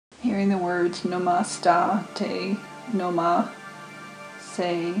Hearing the words Namaste, Te, Noma,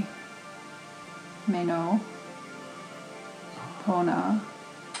 Se, Meno, Pona.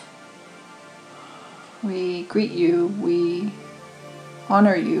 We greet you, we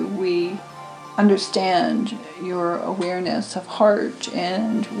honor you, we understand your awareness of heart,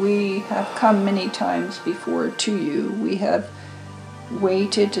 and we have come many times before to you. We have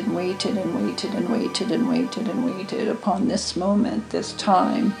waited and waited and waited and waited and waited and waited upon this moment, this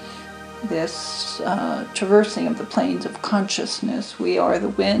time, this traversing of the planes of consciousness. We are the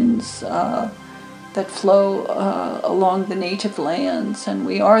winds that flow along the native lands, and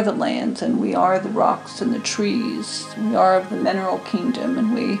we are the lands, and we are the rocks and the trees. We are of the mineral kingdom,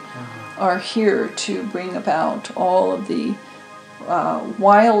 and we are here to bring about all of the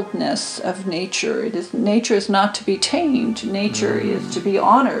wildness of nature. Nature is not to be tamed. Nature is to be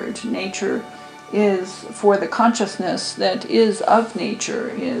honored. Nature is, for the consciousness that is of nature,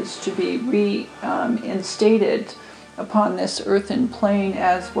 is to be reinstated upon this earthen plane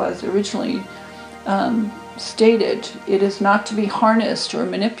as was originally stated. It is not to be harnessed or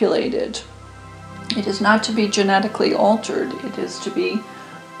manipulated. It is not to be genetically altered. It is to be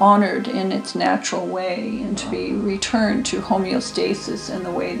honored in its natural way and to be returned to homeostasis in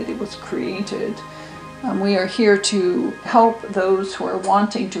the way that it was created. We are here to help those who are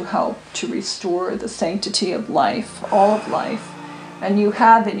wanting to help to restore the sanctity of life, all of life. And you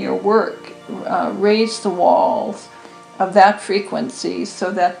have in your work raised the walls of that frequency so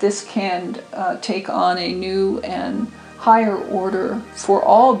that this can take on a new and higher order for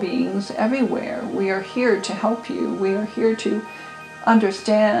all beings everywhere. We are here to help you. We are here to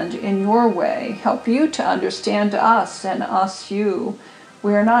understand in your way, help you to understand us and us you.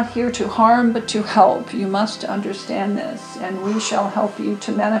 We are not here to harm but to help. You must understand this, and we shall help you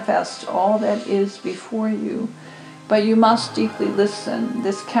to manifest all that is before you. But you must deeply listen.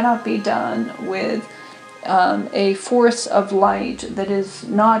 This cannot be done with a force of light that is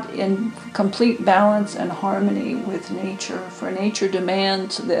not in complete balance and harmony with nature, for nature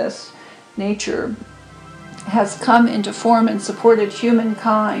demands this. Nature has come into form and supported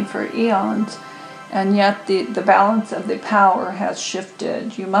humankind for eons, and yet the balance of the power has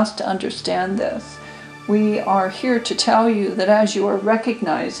shifted. You must understand this. We are here to tell you that as you are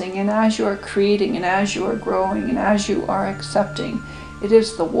recognizing and as you are creating and as you are growing and as you are accepting, it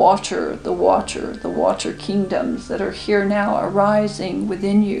is the water kingdoms that are here now arising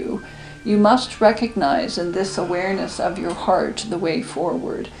within you. You must recognize in this awareness of your heart the way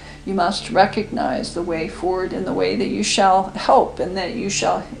forward. You must recognize the way forward in the way that you shall help and that you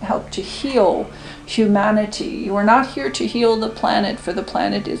shall help to heal humanity. You are not here to heal the planet, for the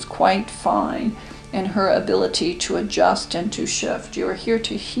planet is quite fine in her ability to adjust and to shift. You are here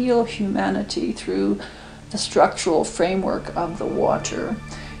to heal humanity through the structural framework of the water.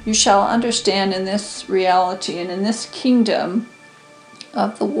 You shall understand in this reality and in this kingdom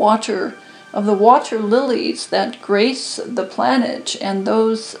of the water lilies that grace the planet and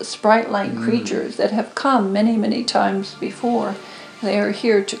those sprite-like creatures that have come many, many times before. They are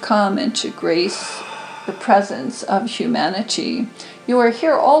here to come and to grace the presence of humanity. You are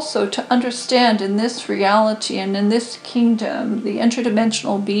here also to understand in this reality and in this kingdom the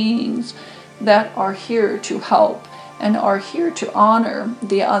interdimensional beings that are here to help and are here to honor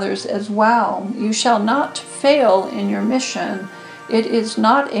the others as well. You shall not fail in your mission. It is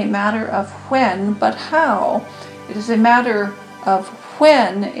not a matter of when, but how. It is a matter of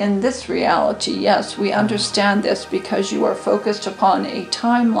when in this reality. Yes, we understand this because you are focused upon a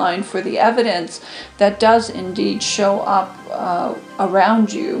timeline for the evidence that does indeed show up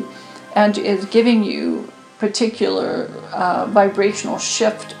around you and is giving you particular vibrational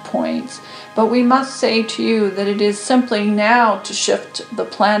shift points. But we must say to you that it is simply now to shift the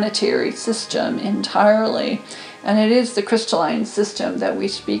planetary system entirely. And it is the crystalline system that we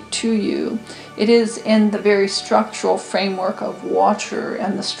speak to you. It is in the very structural framework of water,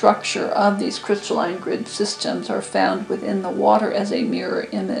 and the structure of these crystalline grid systems are found within the water as a mirror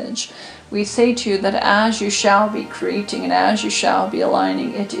image. We say to you that as you shall be creating and as you shall be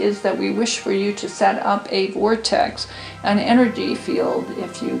aligning, it is that we wish for you to set up a vortex, an energy field,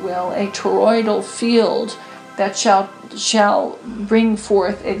 if you will, a toroidal field that shall bring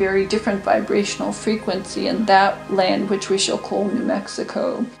forth a very different vibrational frequency in that land which we shall call New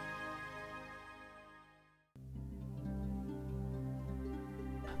Mexico.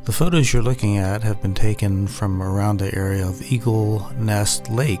 The photos you're looking at have been taken from around the area of Eagle Nest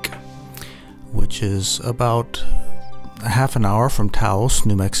Lake, which is about a half an hour from Taos,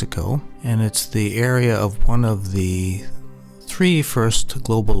 New Mexico, and it's the area of one of the 3 first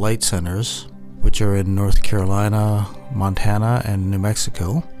global light centers, which are in North Carolina, Montana, and New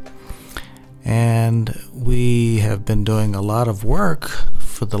Mexico. And we have been doing a lot of work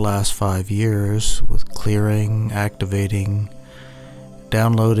for the last 5 years with clearing, activating,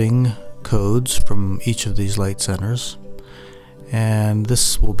 downloading codes from each of these light centers. And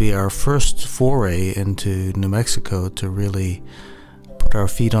this will be our first foray into New Mexico to really put our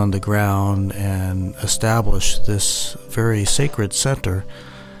feet on the ground and establish this very sacred center.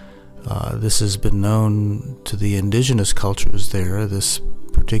 This has been known to the indigenous cultures there, this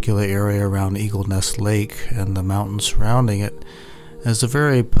particular area around Eagle Nest Lake and the mountains surrounding it, as a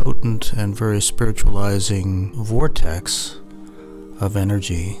very potent and very spiritualizing vortex of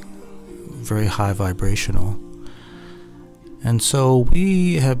energy, very high vibrational. And so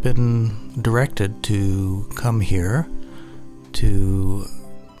we have been directed to come here to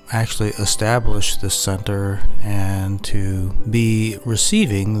actually establish this center and to be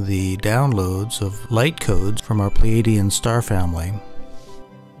receiving the downloads of light codes from our Pleiadian star family.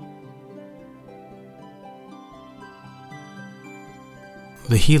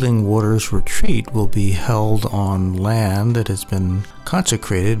 The Healing Waters Retreat will be held on land that has been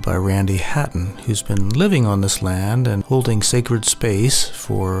consecrated by Randy Hatton, who's been living on this land and holding sacred space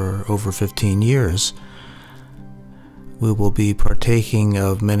for over 15 years. We will be partaking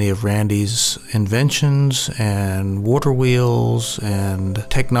of many of Randy's inventions and water wheels and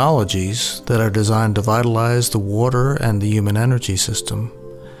technologies that are designed to vitalize the water and the human energy system.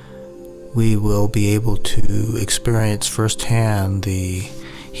 We will be able to experience firsthand the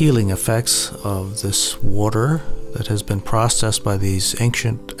healing effects of this water that has been processed by these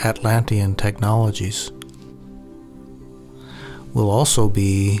ancient Atlantean technologies. We'll also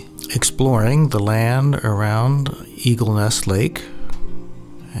be exploring the land around Eagle Nest Lake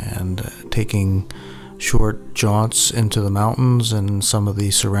and taking short jaunts into the mountains and some of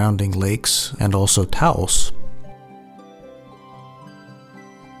the surrounding lakes, and also Taos.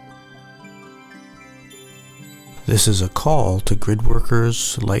 This is a call to grid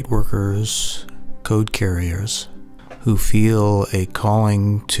workers, light workers, code carriers who feel a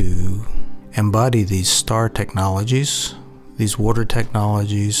calling to embody these star technologies, these water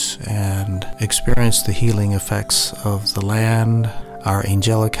technologies, and experience the healing effects of the land, our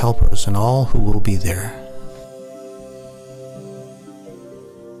angelic helpers, and all who will be there.